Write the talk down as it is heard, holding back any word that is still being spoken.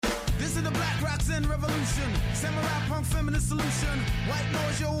to the black rocks and revolution. Samurai punk feminist solution. White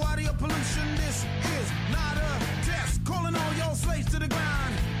noise, your audio pollution. This is not a test. Calling all your slaves to the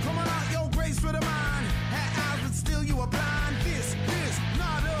grind. Coming out your grace for the mind. Had eyes, but still you are blind. This is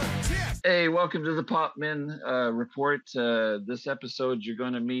not a test. Hey, welcome to the Popman Report. This episode, you're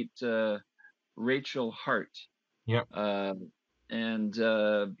going to meet Rachel Hart. Yep. And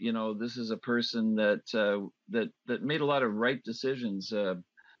you know, this is a person that made a lot of right decisions.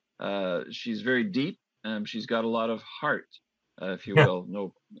 She's very deep. She's got a lot of heart, if you will.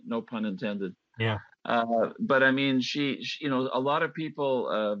 No pun intended. Yeah. But I mean, she you know, a lot of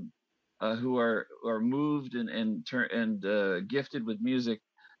people who are moved and gifted with music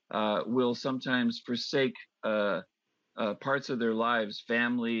will sometimes forsake parts of their lives,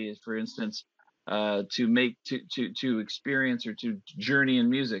 family, for instance, to experience or to journey in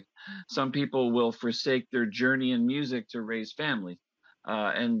music. Some people will forsake their journey in music to raise family,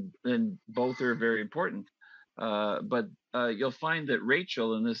 and both are very important. But you'll find that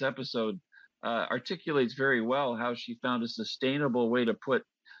Rachel in this episode articulates very well how she found a sustainable way to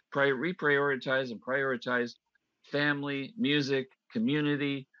reprioritize and prioritize family, music,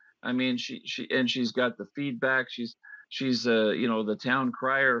 community. I mean, she's got the feedback. She's you know, the town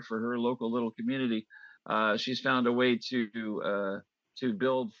crier for her local little community. She's found a way to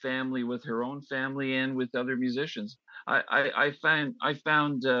build family with her own family and with other musicians. I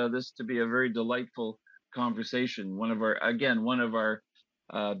found this to be a very delightful conversation. One of our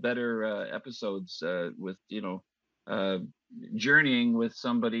better episodes with, you know, journeying with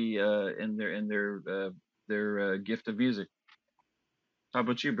somebody in their gift of music. How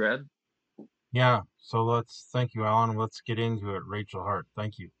about you, Brad? Yeah. So thank you, Alan. Let's get into it. Rachel Hart.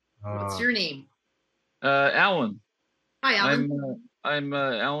 Thank you. What's your name? Alan. Hi, Alan. I'm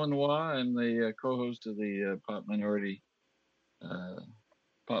Alan Waugh. I'm the co-host of the Pop Minority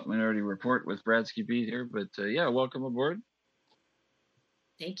Report with Bradsky Beat here. But yeah, welcome aboard.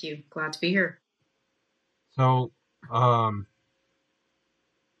 Thank you. Glad to be here. So,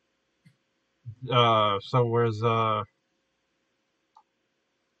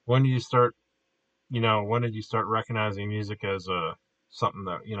 when did you start? When did you start recognizing music as something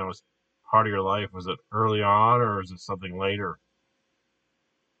that was part of your life? Was it early on, or is it something later?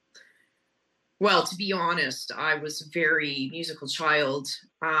 Well, to be honest, I was a very musical child.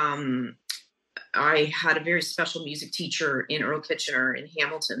 I had a very special music teacher in Earl Kitchener in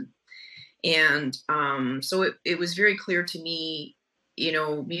Hamilton. And so it was very clear to me,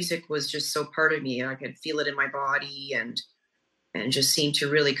 music was just so part of me. I could feel it in my body and just seemed to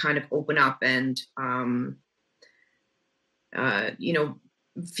really kind of open up and,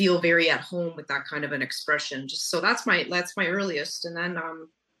 feel very at home with that kind of an expression. So that's my earliest. And then,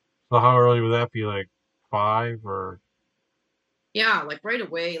 so how early would that be? Like 5 or? Yeah, like right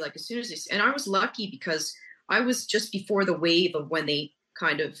away, like as soon as and I was lucky because I was just before the wave of when they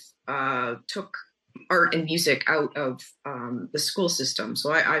kind of took art and music out of the school system.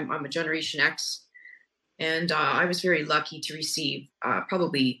 So I'm a Generation X, and I was very lucky to receive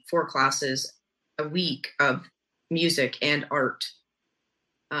probably 4 classes a week of music and art.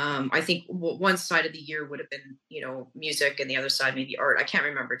 I think one side of the year would have been, music, and the other side maybe art. I can't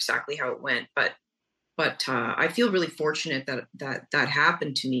remember exactly how it went, but I feel really fortunate that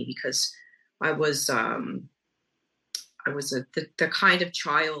happened to me because I was the kind of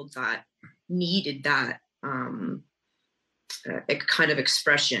child that needed that a kind of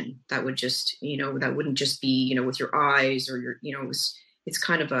expression that would just, that wouldn't just be, with your eyes or your, it's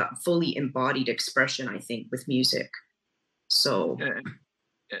kind of a fully embodied expression, I think, with music. So.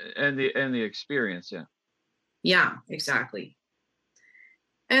 And the experience. Yeah. Yeah, exactly.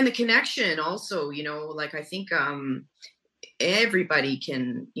 And the connection also, like I think everybody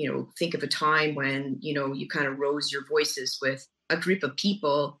can, think of a time when, you kind of rose your voices with a group of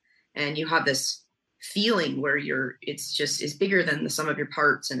people and you have this feeling where it's bigger than the sum of your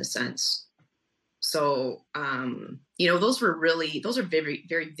parts in a sense. So, those are very,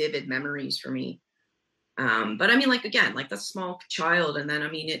 very vivid memories for me. But I mean, like, again, like that small child. And then,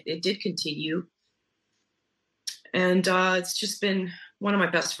 I mean, it did continue. And it's just been one of my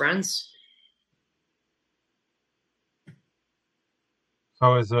best friends.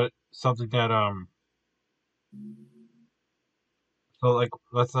 So is it something that so like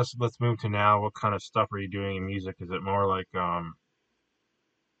let's move to now. What kind of stuff are you doing in music? Is it more like are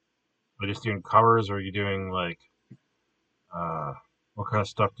you just doing covers, or are you doing like what kind of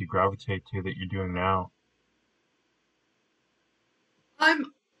stuff do you gravitate to that you're doing now?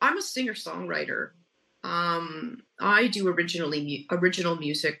 I'm a singer-songwriter. I do original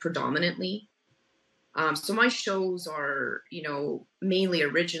music predominantly. So my shows are, mainly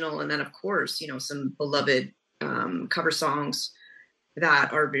original, and then of course, some beloved cover songs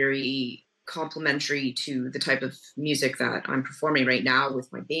that are very complementary to the type of music that I'm performing right now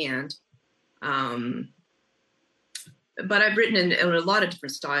with my band. But I've written in a lot of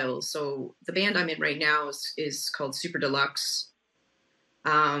different styles. So the band I'm in right now is called Super Deluxe.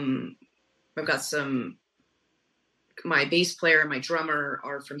 I've got my bass player and my drummer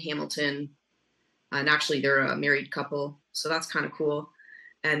are from Hamilton. And actually they're a married couple. So that's kind of cool.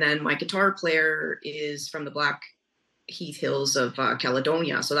 And then my guitar player is from the Blackheath Hills of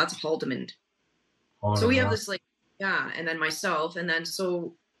Caledonia. So that's a Haldimand. So we have this and then myself. And then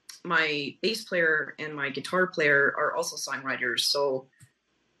so my bass player and my guitar player are also songwriters. So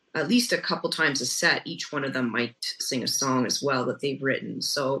at least a couple times a set, each one of them might sing a song as well that they've written.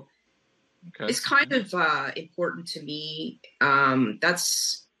 So it's kind of important to me.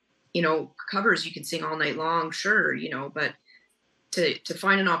 That's, covers you can sing all night long, sure, but to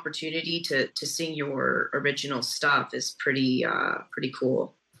find an opportunity to sing your original stuff is pretty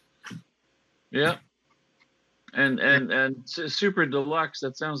cool. Yeah. And Super Deluxe,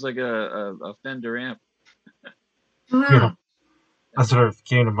 that sounds like a Fender amp. Yeah. That's what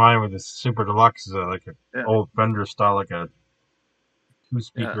came to mind with this Super Deluxe, is like an old Fender style, like a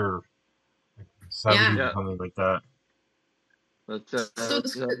 2-speaker, like 70s or something like that. But, so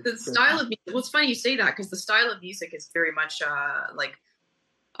the style of music, well, it's funny you say that, because the style of music is very much like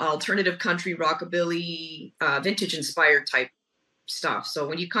alternative country, rockabilly, vintage inspired type stuff. So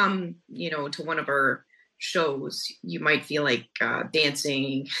when you come, to one of our shows, you might feel like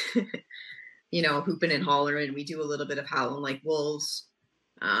dancing, hooping and hollering. We do a little bit of howling like wolves.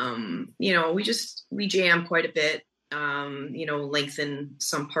 We jam quite a bit, lengthen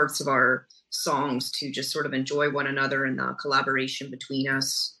some parts of our songs to just sort of enjoy one another and the collaboration between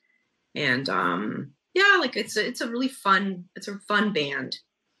us. And it's a really fun band.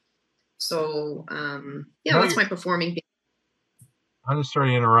 So that's my performing band. I'm just sorry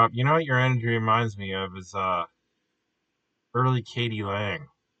to interrupt. You know what your energy reminds me of is early Katie Lang.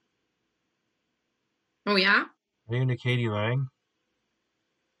 Oh yeah? Are you into Katie Lang?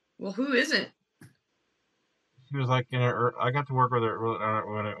 Well, who isn't? She was like I got to work with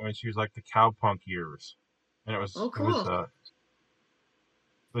her when she was like the cowpunk years, and it was cool. It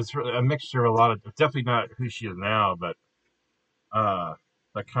was a mixture of a lot of, definitely not who she is now, but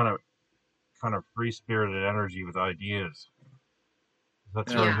that kind of free spirited energy with ideas. Is that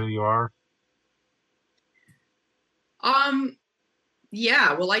sort of who you are?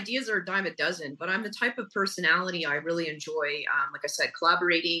 Yeah, well, ideas are a dime a dozen, but I'm the type of personality I really enjoy, like I said,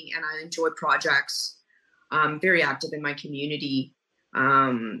 collaborating, and I enjoy projects. I'm very active in my community.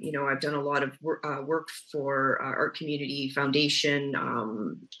 I've done a lot of work for Art Community Foundation,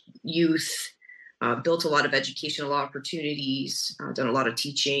 youth, built a lot of educational opportunities, done a lot of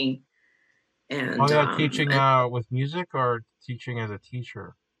teaching. And teaching with music, or teaching as a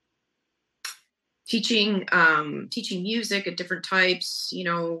teacher? Teaching music at different types,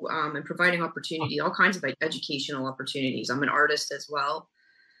 and providing opportunity, all kinds of educational opportunities. I'm an artist as well.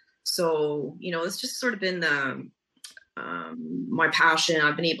 So, it's just sort of been my passion.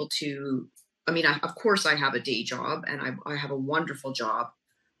 I've been able to, of course I have a day job, and I have a wonderful job,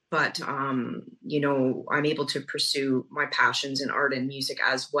 but, I'm able to pursue my passions in art and music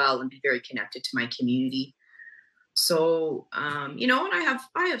as well, and be very connected to my community. So, and I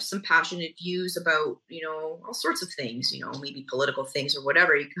have some passionate views about, all sorts of things, maybe political things or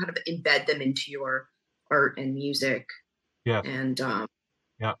whatever. You can kind of embed them into your art and music. Yeah. And, and,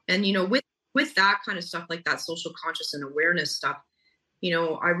 with that kind of stuff, like that social conscious and awareness stuff,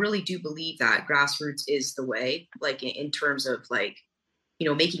 I really do believe that grassroots is the way, like in terms of like,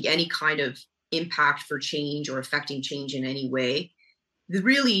 making any kind of impact for change or affecting change in any way.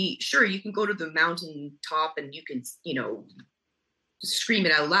 Really, sure, you can go to the mountain top and you can, scream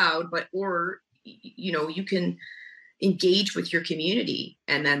it out loud, or you can engage with your community,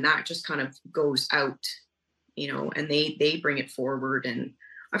 and then that just kind of goes out, and they bring it forward. And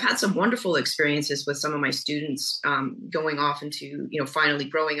I've had some wonderful experiences with some of my students, going off into, finally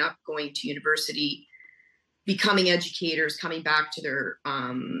growing up, going to university, becoming educators, coming back to their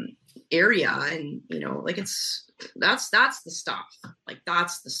area, and that's the stuff. Like,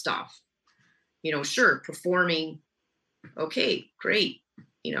 that's the stuff. Sure, performing, okay, great.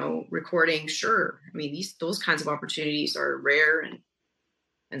 Recording, sure. Those kinds of opportunities are rare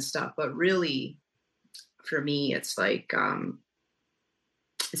and stuff, but really, for me, it's like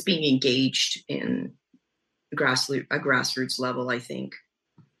it's being engaged in a grassroots level, I think.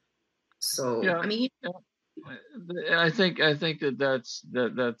 So, I think that's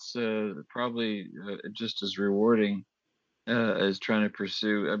probably just as rewarding as trying to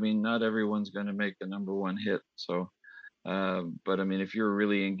pursue. I mean, not everyone's going to make a number one hit, so. But I mean, if you're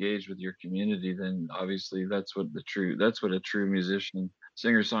really engaged with your community, then obviously that's what a true musician,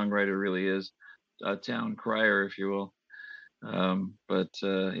 singer songwriter really is, a town crier, if you will. But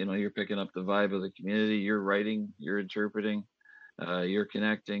you're picking up the vibe of the community. You're writing, you're interpreting, you're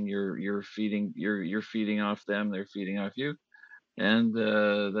connecting, you're feeding off them, they're feeding off you, and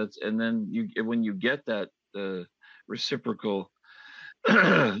and then when you get that reciprocal,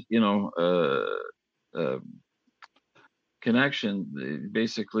 you know, uh, connection,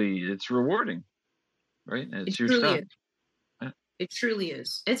 basically it's rewarding, right? And It it's your truly stuff. is. Yeah. It truly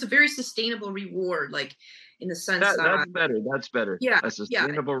is. It's a very sustainable reward, like in the sense that That's better. That's better. yeah, A yeah,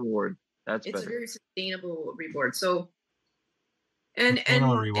 sustainable reward. That's it's a better. very sustainable reward. So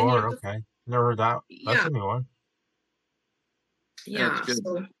Sustainable and reward. Okay, never heard that. That's yeah, a new one. That's yeah. good.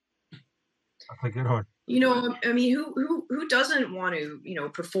 So That's a good one. I mean, who doesn't want to,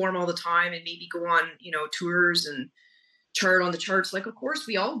 perform all the time and maybe go on, tours and chart on the charts? Like, of course,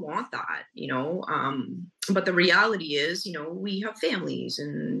 we all want that, but the reality is, we have families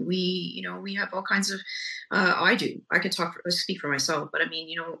and we have all kinds of, I could speak for myself, but I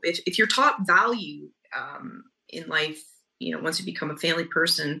mean, if your top value in life, once you become a family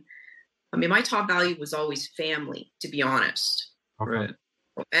person, I mean, my top value was always family, to be honest. Okay. Right.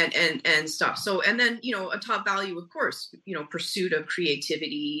 And stuff. So, and then, a top value, of course, pursuit of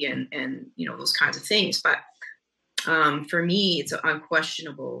creativity and those kinds of things. But for me, it's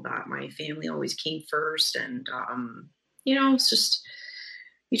unquestionable that my family always came first. And, it's just,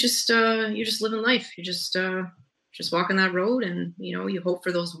 you're just living life. You're just walking that road, and, you hope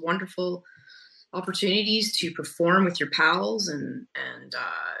for those wonderful opportunities to perform with your pals and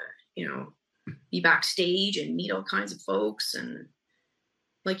be backstage and meet all kinds of folks. And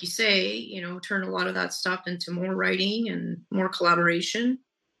like you say, turn a lot of that stuff into more writing and more collaboration.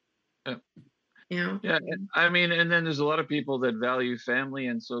 Yeah. Yeah. I mean, and then there's a lot of people that value family,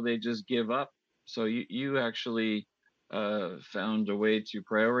 and so they just give up. So you actually found a way to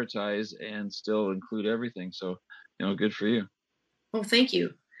prioritize and still include everything. So, good for you. Oh, thank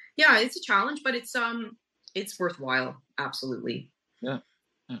you. Yeah, it's a challenge, but it's worthwhile. Absolutely. Yeah.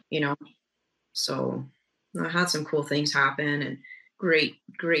 So I had some cool things happen and great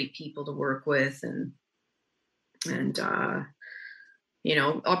people to work with and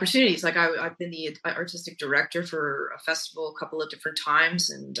opportunities. Like I've been the artistic director for a festival a couple of different times,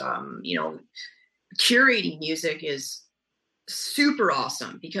 and curating music is super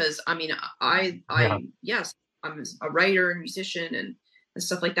awesome because I mean yes, I'm a writer and musician and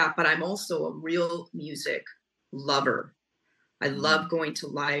stuff like that, but I'm also a real music lover. I love going to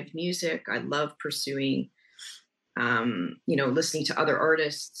live music. I love pursuing listening to other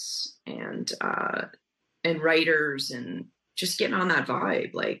artists and writers and just getting on that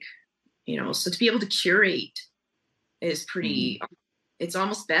vibe, like, so to be able to curate is pretty, it's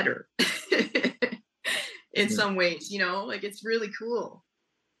almost better in some ways, like it's really cool.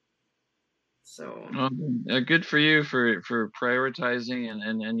 So good for you for prioritizing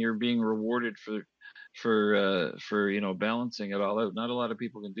and you're being rewarded for balancing it all out. Not a lot of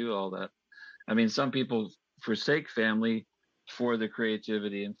people can do all that. I mean, some people forsake family for the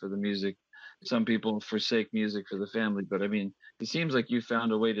creativity and for the music. Some people forsake music for the family, but I mean, it seems like you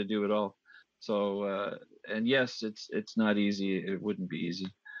found a way to do it all. So, and yes, it's not easy. It wouldn't be easy,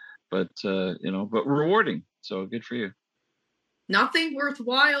 but but rewarding. So good for you. Nothing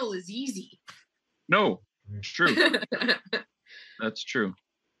worthwhile is easy. No, it's true. That's true.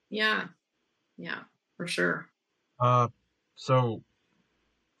 Yeah, for sure. So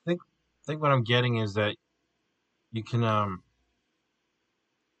I think what I'm getting is that you can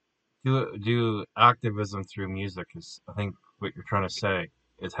do activism through music is I think what you're trying to say.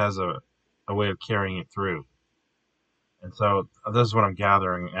 It has a way of carrying it through. And so this is what I'm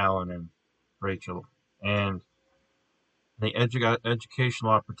gathering, Alan and Rachel. And the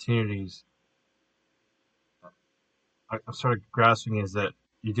educational opportunities I'm sort of grasping is that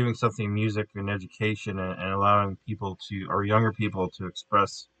you're doing something in music and education and allowing people or younger people to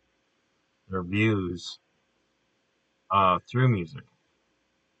express their views through music.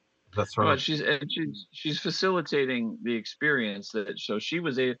 That's sort of she's facilitating the experience so she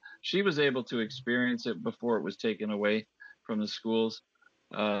was able to experience it before it was taken away from the schools,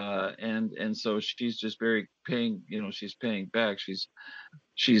 and so she's just she's paying back. She's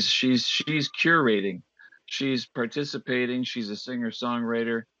curating, she's participating. She's a singer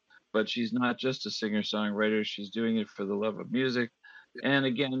songwriter, but she's not just a singer songwriter. She's doing it for the love of music, and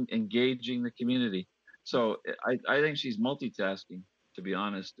again engaging the community. So I think she's multitasking, to be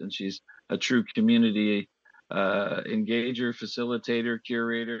honest, and she's a true community engager, facilitator,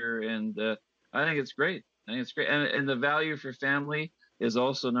 curator, and I think it's great. I think it's great, and the value for family is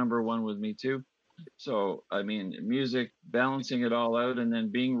also number one with me too. So I mean, music, balancing it all out, and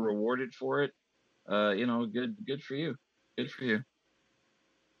then being rewarded for it. Good for you. Good for you.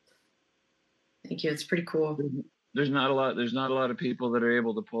 Thank you. It's pretty cool. There's not a lot of people that are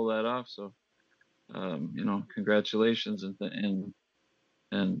able to pull that off. So, congratulations and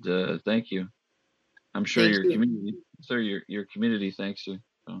thank you. I'm sure your community thanks you.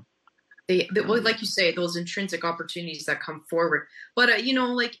 So. Well, like you say, those intrinsic opportunities that come forward. But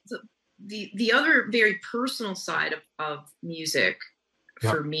like the other very personal side of music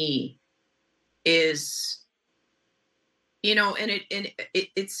for me is, and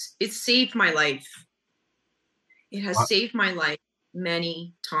it's saved my life. It has saved my life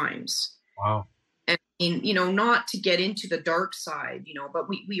many times. Wow. And not to get into the dark side, but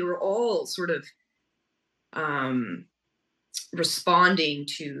we were all sort of responding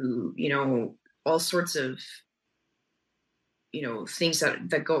to, all sorts of, things that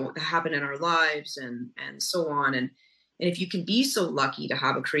happen in our lives and so on. And if you can be so lucky to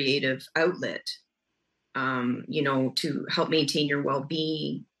have a creative outlet, to help maintain your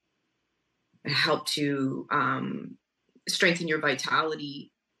well-being, help to strengthen your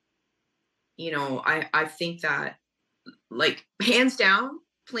vitality, I think that, like, hands down,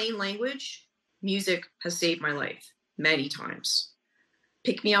 plain language, music has saved my life many times.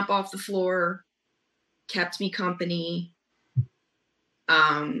 Picked me up off the floor, kept me company,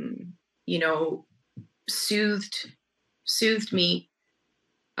 soothed me,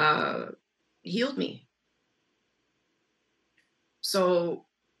 healed me. So,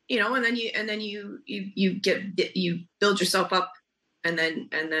 and then you build yourself up, and then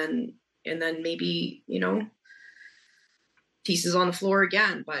maybe, pieces on the floor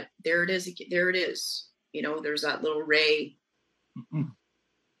again, but there it is. There's that little ray. Mm-hmm.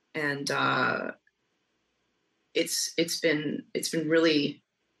 And it's been really,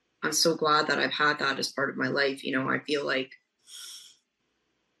 I'm so glad that I've had that as part of my life. I feel like,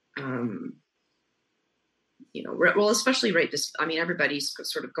 well, especially right this, I mean, everybody's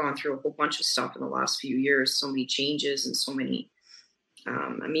sort of gone through a whole bunch of stuff in the last few years, so many changes and so many,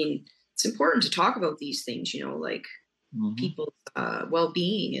 I mean, it's important to talk about these things, like mm-hmm. people's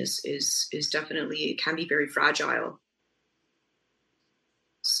well-being is definitely, it can be very fragile.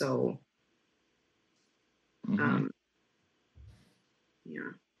 So, mm-hmm.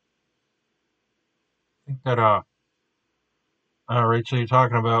 Yeah. I think that, Rachel, you're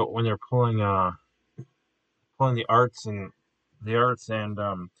talking about when you're pulling the arts and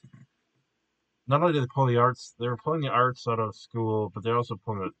not only did they pull the arts, they were pulling the arts out of school, but they're also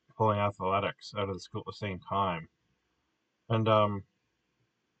pulling athletics out of the school at the same time. And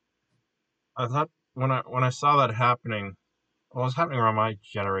I thought when I saw that happening, well, it was happening around my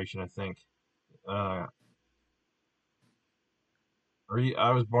generation, I think. I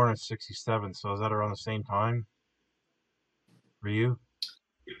was born in '67, so is that around the same time for you?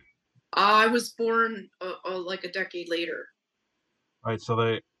 I was born like a decade later. Right, so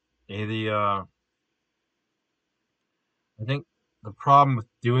I think the problem with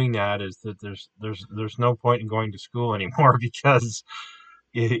doing that is that there's no point in going to school anymore because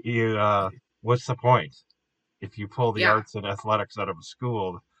you what's the point if you pull the arts and athletics out of a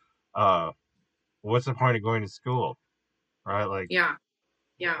school? What's the point of going to school, right? Like, yeah.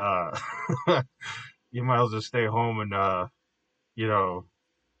 You might as well just stay home and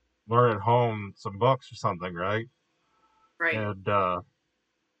learn at home some books or something, right? Right. And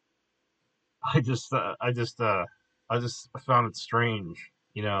I just found it strange,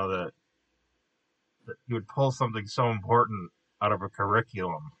 that you would pull something so important out of a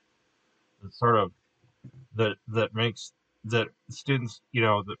curriculum. That sort of that makes that students,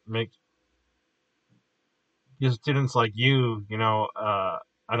 that makes gives students like you, an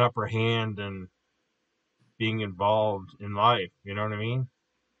upper hand in being involved in life. You know what I mean?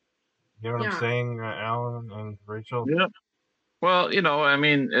 You know what I'm saying, Alan and Rachel? Yeah. Well, I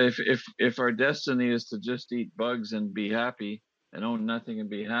mean, if our destiny is to just eat bugs and be happy and own nothing and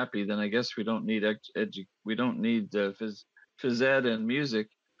be happy, then I guess we don't need phys ed and music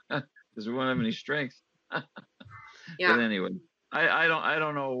because we won't have any strength. Yeah. But anyway, I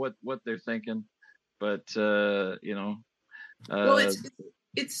don't know what they're thinking, but well,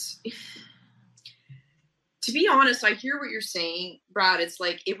 it's to be honest, I hear what you're saying, Brad. It's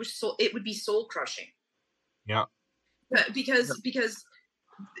like it would be soul crushing. Yeah. Because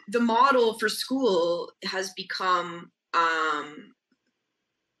the model for school has become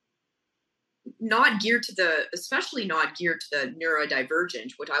not geared to the, especially not geared to the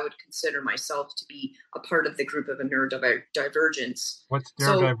neurodivergent, which I would consider myself to be a part of the group of a neurodivergence. What's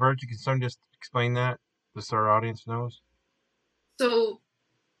So, neurodivergent? Can someone just explain that, just so our audience knows? so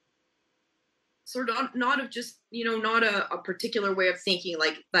sort of not of just, not a particular way of thinking,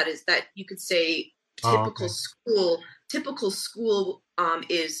 like that you could say typical school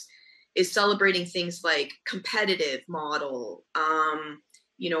is celebrating things like competitive model,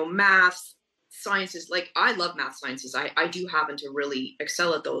 math, sciences. Like, I love math, sciences. I do happen to really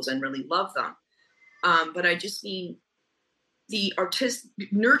excel at those and really love them. But I just mean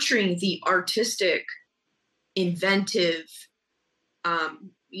nurturing the artistic, inventive,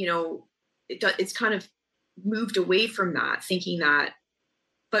 it's kind of moved away from that, thinking that,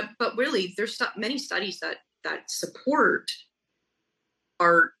 but really there's many studies that support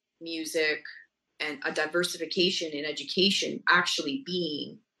art, music, and a diversification in education actually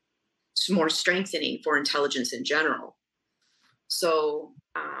being more strengthening for intelligence in general. So,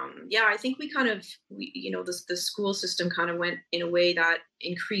 I think the school system kind of went in a way that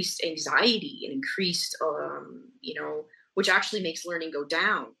increased anxiety and increased, which actually makes learning go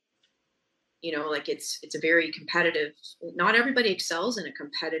down. Like it's a very competitive, not everybody excels in a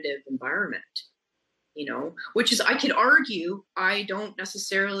competitive environment, which is, I could argue, I don't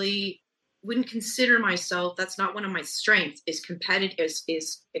necessarily, wouldn't consider myself, that's not one of my strengths,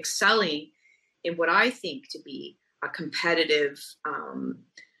 is excelling in what I think to be a competitive,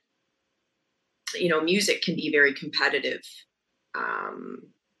 music can be very competitive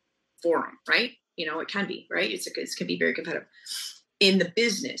forum, right? It can be, right? It can be very competitive in the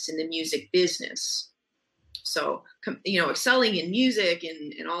music business. So, excelling in music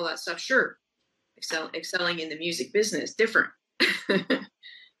and all that stuff, sure. Excelling in the music business, different.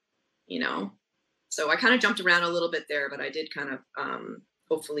 So I kind of jumped around a little bit there, but I did kind of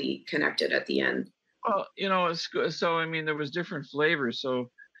hopefully connect it at the end. Well, it's good. So, I mean, there was different flavors.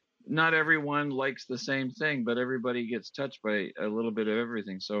 So not everyone likes the same thing, but everybody gets touched by a little bit of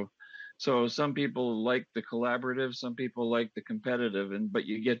everything. So some people like the collaborative, some people like the competitive, but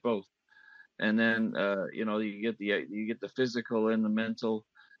you get both. And then, you get the physical and the mental,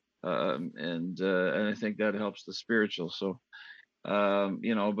 and I think that helps the spiritual. So,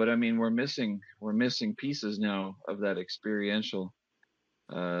 but I mean, we're missing pieces now of that experiential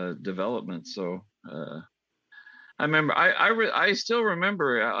development. So I remember, I still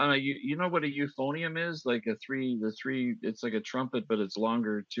remember, you know what a euphonium is? Like it's like a trumpet, but it's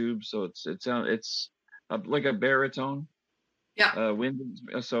longer tube, so it's like a baritone. Yeah. Wind.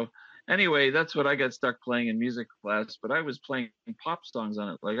 So anyway, that's what I got stuck playing in music class. But I was playing pop songs on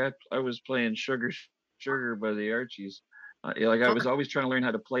it. Like I was playing Sugar Sugar by the Archies. I was always trying to learn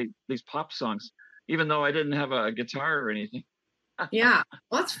how to play these pop songs, even though I didn't have a guitar or anything. Yeah.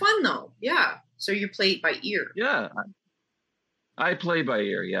 Well, that's fun though. Yeah. So you played by ear. Yeah. I play by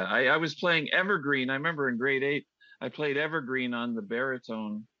ear. Yeah. I was playing Evergreen. I remember in grade 8, I played Evergreen on the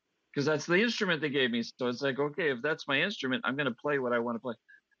baritone because that's the instrument they gave me. So it's like, okay, if that's my instrument, I'm going to play what I want to play.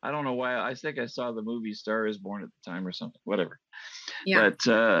 I don't know why. I think I saw the movie Star is Born at the time or something, whatever. Yeah. But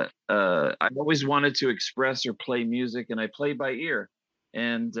I always wanted to express or play music, and I play by ear.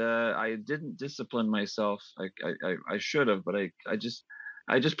 And I didn't discipline myself. I should have, but I just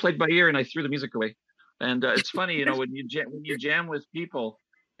played by ear, and I threw the music away. And it's funny, when you jam with people,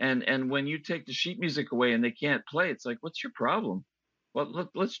 and when you take the sheet music away and they can't play, it's like, what's your problem? Well,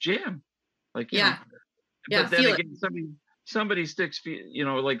 let's jam. Like, yeah. But then again, somebody sticks,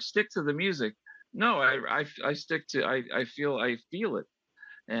 stick to the music. No, I stick to, I feel it.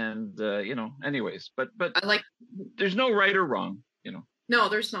 And, anyways, but I like, there's no right or wrong, No,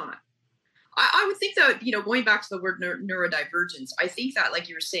 there's not. I would think that, going back to the word neurodivergence, I think that, like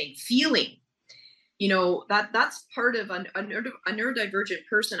you were saying, feeling, that's part of a neurodivergent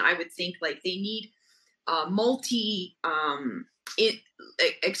person. I would think like they need multi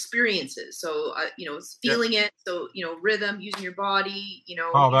experiences. So, feeling it. So, rhythm, using your body,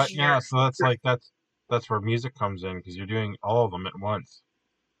 So that's where music comes in, because you're doing all of them at once.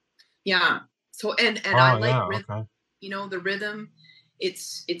 Yeah. So, and I like rhythm, okay. The rhythm.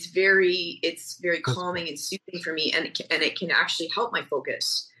 It's very calming and soothing for me, and it can actually help my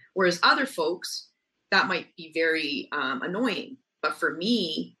focus. Whereas other folks, that might be very annoying. But for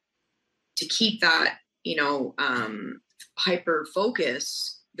me, to keep that, hyper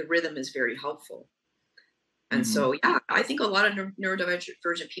focus, the rhythm is very helpful. And so, I think a lot of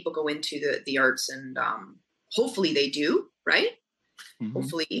neurodivergent people go into the arts, and hopefully they do, right? Mm-hmm.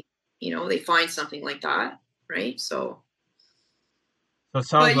 Hopefully, they find something like that, right? So it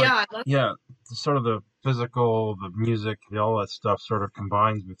sounds sort of physical, the music, all that stuff sort of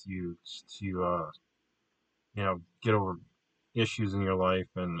combines with you to get over issues in your life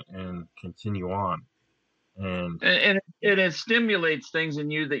and continue on. And it stimulates things in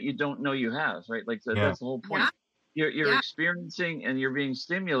you that you don't know you have, right? Like Yeah. that's the whole point. You're experiencing and you're being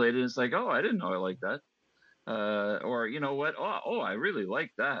stimulated. It's like, oh, I didn't know I like that. Or you know what? Oh, I really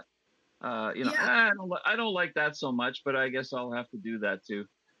like that. I don't like that so much, but I guess I'll have to do that too.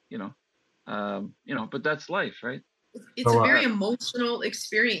 But that's life, right? It's a very emotional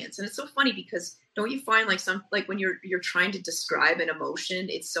experience, and it's so funny because don't you find like when you're trying to describe an emotion,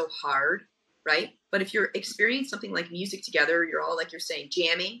 it's so hard, right? But if you're experiencing something like music together, you're all, like you're saying,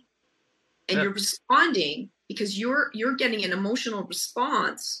 jamming, and you're responding because you're getting an emotional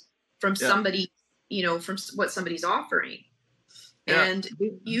response from somebody, from what somebody's offering. And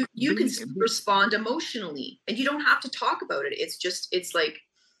you can respond emotionally, and you don't have to talk about it. It's like,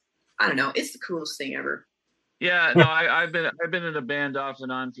 I don't know, it's the coolest thing ever. Yeah, no, I've been in a band off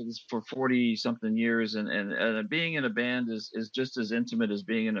and on for 40 something years, and being in a band is just as intimate as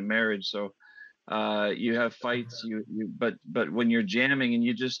being in a marriage. So you have fights, but when you're jamming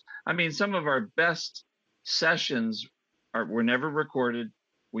and some of our best sessions were never recorded.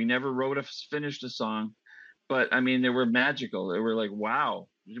 We never finished a song, but I mean, they were magical. They were like, wow,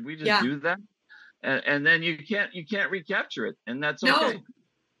 did we just do that? And then you can't recapture it, and that's okay.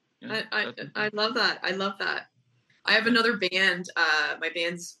 I love that. I love that. I have another band. I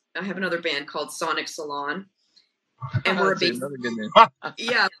have another band called Sonic Salon, and we're a basement.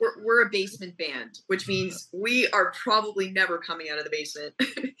 Yeah, we're a basement band, which means we are probably never coming out of the basement.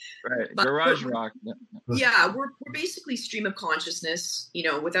 Right, garage rock. Yeah, we're basically stream of consciousness,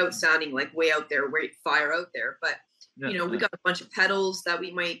 without sounding like way out there, way fire out there. But we got a bunch of pedals that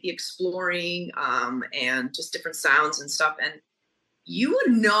we might be exploring, and just different sounds and stuff. And you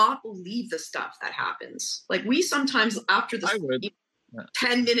would not believe the stuff that happens. Like we sometimes, after the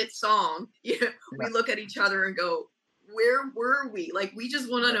 10-minute song, we look at each other and go, where were we? Like we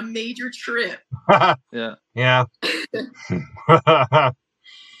just went on a major trip. Yeah. Yeah.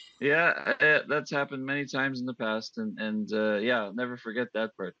 Yeah, that's happened many times in the past, and I'll never forget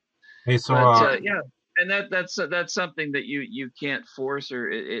that part. Hey, so and that's something that you can't force, or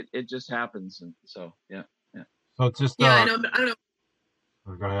it just happens, and so yeah. So it's just I know, but I don't know.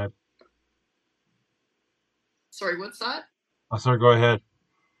 Go ahead. Sorry, what's that? Oh, sorry, go ahead.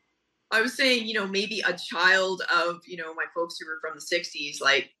 I was saying, maybe a child of, my folks who were from the 60s,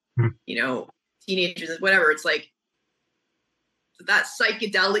 like, teenagers, whatever. It's like that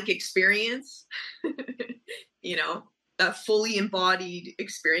psychedelic experience, that fully embodied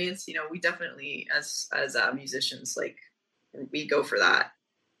experience, we definitely, as musicians, like, we go for that.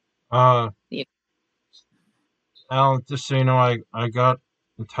 Al, just so you know, I got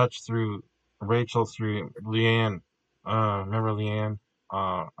in touch through Rachel, through Leanne. Remember Leanne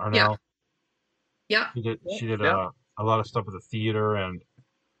Arnell? Yeah. She did a lot of stuff with the theater, and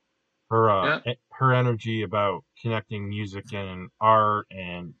her energy about connecting music and art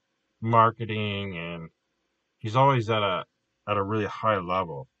and marketing, and she's always at a really high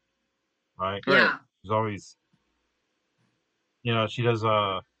level, right? Yeah. She's always, she does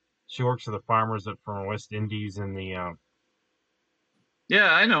she works for the farmers from West Indies in the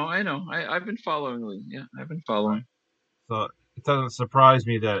Yeah, I know. I've been following Lee. Yeah, I've been following. So it doesn't surprise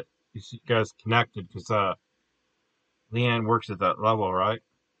me that you guys connected, because Leanne works at that level, right?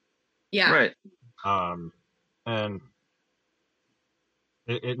 Yeah. Right. And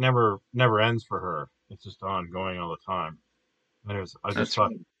it never ends for her. It's just ongoing all the time. I just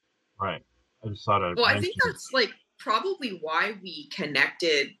thought I'd Well, I think that's like probably why we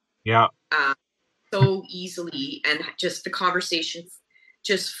connected. Yeah. So easily, and just the conversation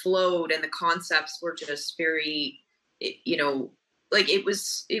just flowed, and the concepts were just very, like it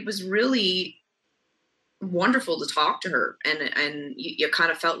was really wonderful to talk to her, and you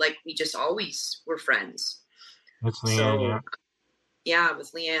kind of felt like we just always were friends. That's Leanne, yeah,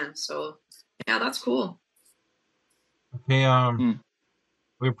 with Leanne. So yeah, that's cool. Okay,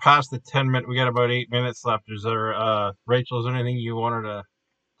 we're past the 10-minute. We got about 8 minutes left. Is there, Rachel? Is there anything you wanted to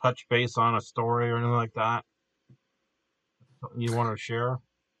touch base on, a story or anything like that? Something you want to share?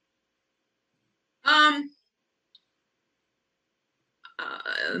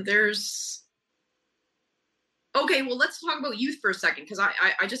 There's. Okay, well, let's talk about youth for a second, because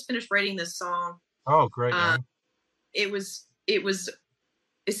I just finished writing this song. Oh, great!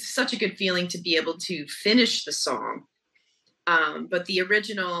 It's such a good feeling to be able to finish the song. But the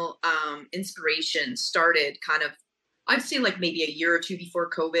original inspiration started kind of, I'd say, like maybe a year or two before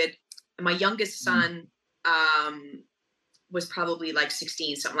COVID. And my youngest son was probably like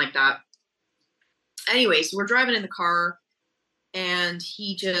 16, something like that. anyway, so we're driving in the car, and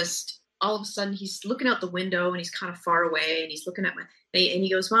he just, all of a sudden, he's looking out the window, and he's kind of far away, and he's looking at and he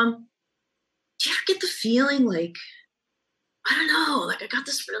goes, Mom, do you ever get the feeling like, I don't know, like I got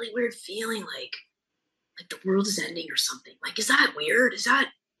this really weird feeling like the world is ending or something. Like, is that weird? Is that?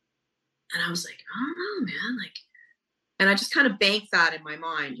 And I was like, I don't know, man. Like, and I just kind of banked that in my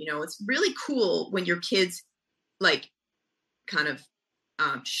mind. You know, it's really cool when your kids like kind of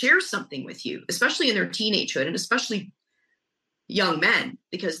share something with you, especially in their teenagehood, and especially young men,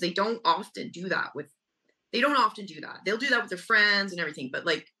 because they don't often do that. They'll do that with their friends and everything, but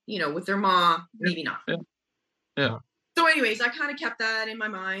like, you know, with their mom, maybe not. Yeah. So anyways, I kind of kept that in my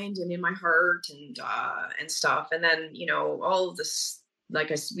mind and in my heart and stuff. And then, you know, all of this, like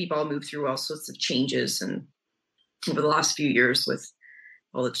we've all moved through all sorts of changes and over the last few years with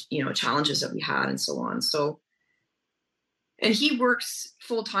all the, you know, challenges that we had and so on. So, and he works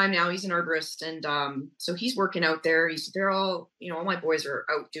full time now. He's an arborist. And so he's working out there. They're all, you know, all my boys are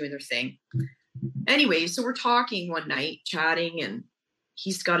out doing their thing. Anyway, so we're talking one night, chatting, and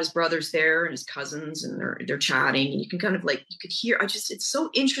he's got his brothers there and his cousins, and they're chatting, and you can kind of like, you could hear, it's so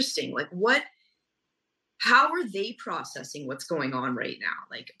interesting. Like how are they processing what's going on right now?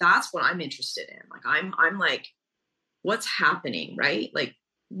 Like, that's what I'm interested in. Like, I'm like, what's happening, right? Like,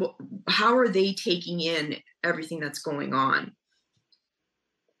 how are they taking in everything that's going on?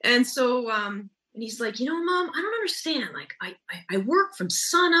 And so, and he's like, you know, Mom, I don't understand. Like, I work from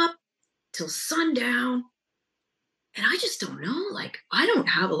sun up till sundown. And I just don't know, like, I don't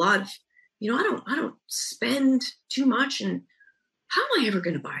have a lot of, you know, I don't spend too much. And how am I ever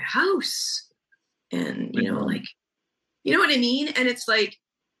going to buy a house? And, you know, like, you know what I mean? And it's like,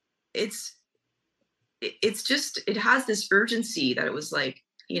 it's just, it has this urgency that it was like,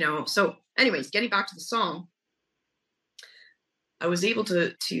 you know, so anyways, getting back to the song, I was able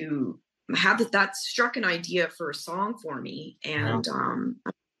to have that struck an idea for a song for me. And,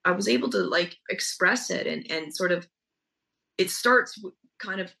 I was able to like express it and sort of, it starts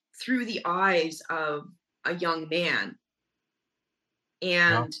kind of through the eyes of a young man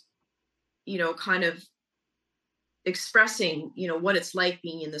and, you know, kind of expressing, you know, what it's like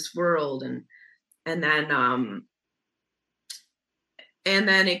being in this world. And then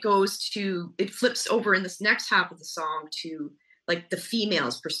it flips over in this next half of the song to like the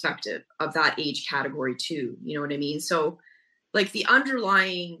female's perspective of that age category too. You know what I mean? So like the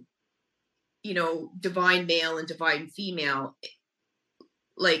underlying, you know, divine male and divine female,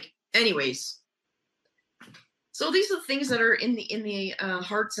 like, anyways. So these are the things that are in the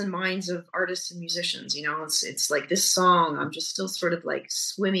hearts and minds of artists and musicians. You know, it's like this song, I'm just still sort of like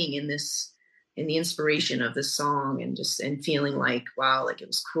swimming in the inspiration of this song, and feeling like, wow, like it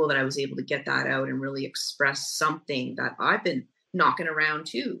was cool that I was able to get that out and really express something that I've been knocking around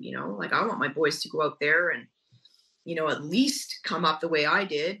too. You know, like I want my boys to go out there and, you know, at least come up the way I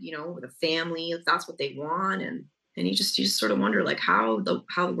did, you know, with a family, if that's what they want. And you just sort of wonder like how the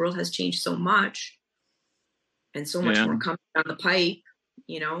world has changed so much, and so much more coming down the pipe,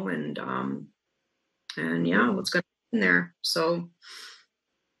 you know, and yeah, what's going to happen there. So,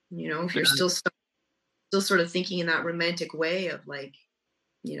 you know, if you're still sort of thinking in that romantic way of like,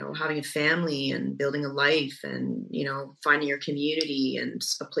 you know, having a family and building a life and, you know, finding your community and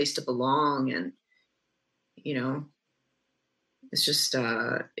a place to belong, and, you know, it's just,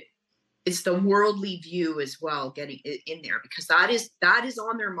 it's the worldly view as well, getting it in there, because that is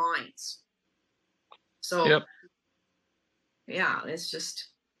on their minds. So, yeah, it's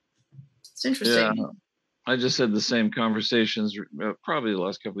interesting. Yeah. I just had the same conversations probably the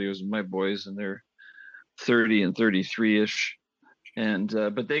last couple of years with my boys, and they're 30 and 33-ish. And,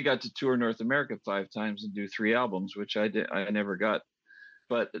 but they got to tour North America 5 times and do 3 albums, which I never got.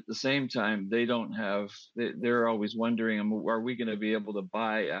 But at the same time, they don't have, they're always wondering, are we going to be able to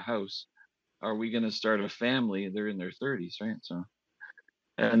buy a house? Are we going to start a family? They're in their 30s, right? So,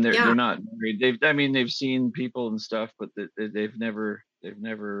 and they're not married. They've seen people and stuff, but they've never,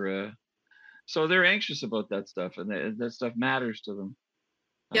 so they're anxious about that stuff, and that stuff matters to them.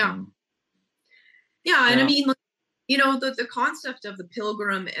 And I mean, you know, the concept of the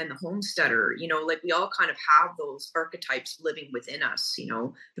pilgrim and the homesteader, you know, like we all kind of have those archetypes living within us, you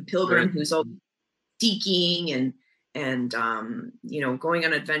know, the pilgrim who's all seeking and you know, going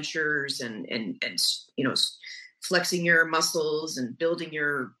on adventures and you know, flexing your muscles and building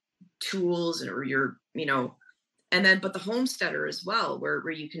your tools or your, you know, and then, but the homesteader as well, where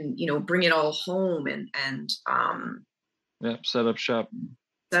you can, you know, bring it all home and set up shop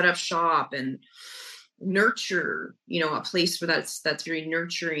and nurture, you know, a place where that's very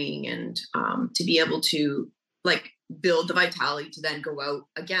nurturing, and to be able to like build the vitality to then go out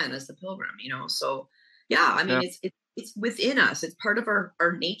again as the pilgrim, So yeah, I mean, it's within us. It's part of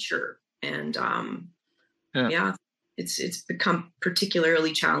our nature. And it's become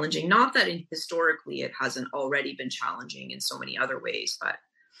particularly challenging. Not that historically it hasn't already been challenging in so many other ways, but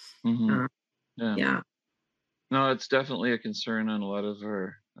yeah. No, it's definitely a concern on a lot of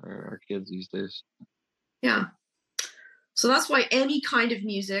our kids these days. Yeah. So that's why any kind of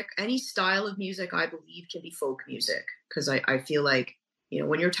music, any style of music, I believe can be folk music. Because I feel like,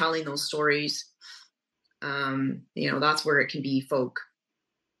 when you're telling those stories, that's where it can be folk.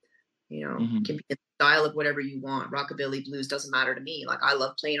 It can be the style of whatever you want. Rockabilly, blues, doesn't matter to me. Like, I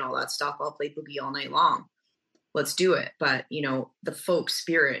love playing all that stuff. I'll play boogie all night long. Let's do it. But, the folk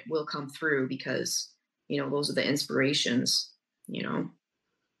spirit will come through because, those are the inspirations,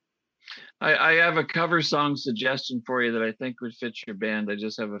 I have a cover song suggestion for you that I think would fit your band. I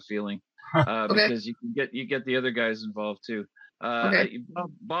just have a feeling, because you get the other guys involved too.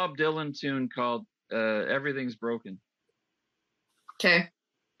 Bob Dylan tune called "Everything's Broken." Okay.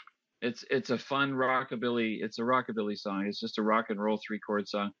 It's a fun rockabilly. It's a rockabilly song. It's just a rock and roll 3-chord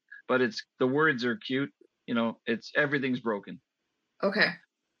song, but the words are cute. It's everything's broken. Okay.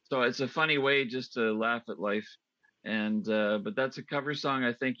 So it's a funny way just to laugh at life. And but that's a cover song.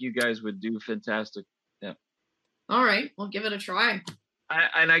 I think you guys would do fantastic. Yeah. All right, we'll give it a try.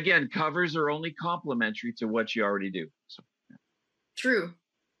 And again, covers are only complementary to what you already do. So, yeah. True.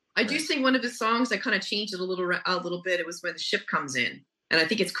 I do sing one of his songs. I kind of changed it a little bit. It was When the Ship Comes In, and I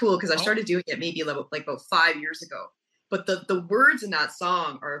think it's cool because I started doing it maybe about 5 years ago. But the words in that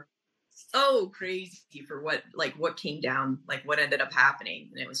song are so crazy for what came down, what ended up happening,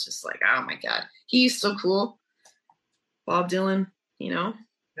 and it was just like, oh my god, he's so cool. Bob Dylan, Yeah,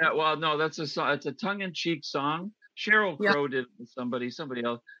 well, no, that's a song. It's a tongue-in-cheek song. Sheryl Crow did it with somebody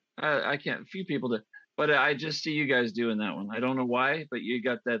else. I can't. A few people did, but I just see you guys doing that one. I don't know why, but you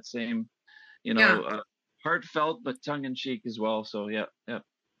got that same, heartfelt but tongue-in-cheek as well. So yeah.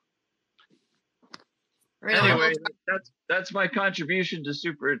 Right. Anyway, that's my contribution to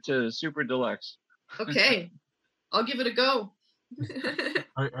Super Deluxe. Okay, I'll give it a go.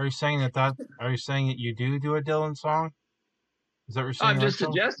 Are you saying that? Are you saying that you do a Dylan song? Is that what you're saying? I'm just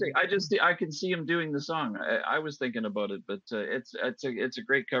suggesting. I can see him doing the song. I was thinking about it, but it's a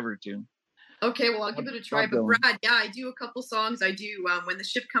great cover tune. Okay, well, I'll give it a try. But Brad, yeah, I do a couple songs. I do When the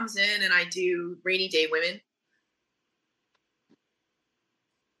Ship Comes In, and I do Rainy Day Women.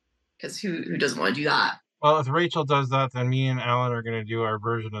 Because who doesn't want to do that? Well, if Rachel does that, then me and Alan are going to do our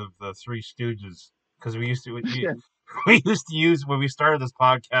version of the Three Stooges. Because we used to use, when we started this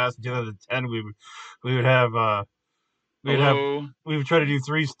podcast in 2010, we would have we would try to do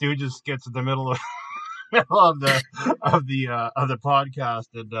Three Stooges skits in the middle of the podcast,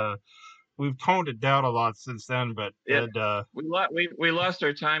 and we've toned it down a lot since then. But we lost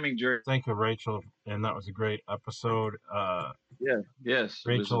our timing, Jerry. Thank you, Rachel, and that was a great episode. Yes,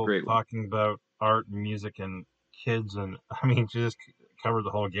 Rachel talking about art and music and kids, and I mean, she just covered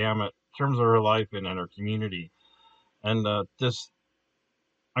the whole gamut in terms of her life and her community. And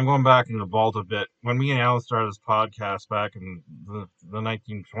I'm going back in the vault a bit. When me and Alan started this podcast back in the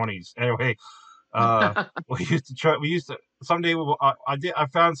 1920s, anyway, we used to someday I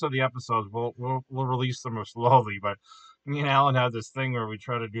found some of the episodes. We'll release them slowly, but me and Alan had this thing where we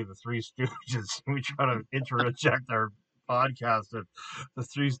try to do the Three Stooges. We try to interject our podcast of the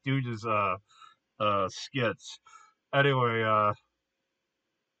Three Stooges skits. Anyway,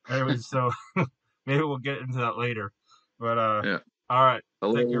 so maybe we'll get into that later. But all right.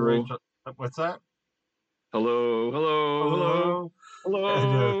 Hello. Thank you, Rachel. What's that? Hello. Who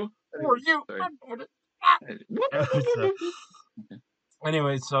are you?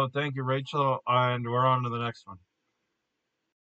 Anyway, so thank you, Rachel, and we're on to the next one.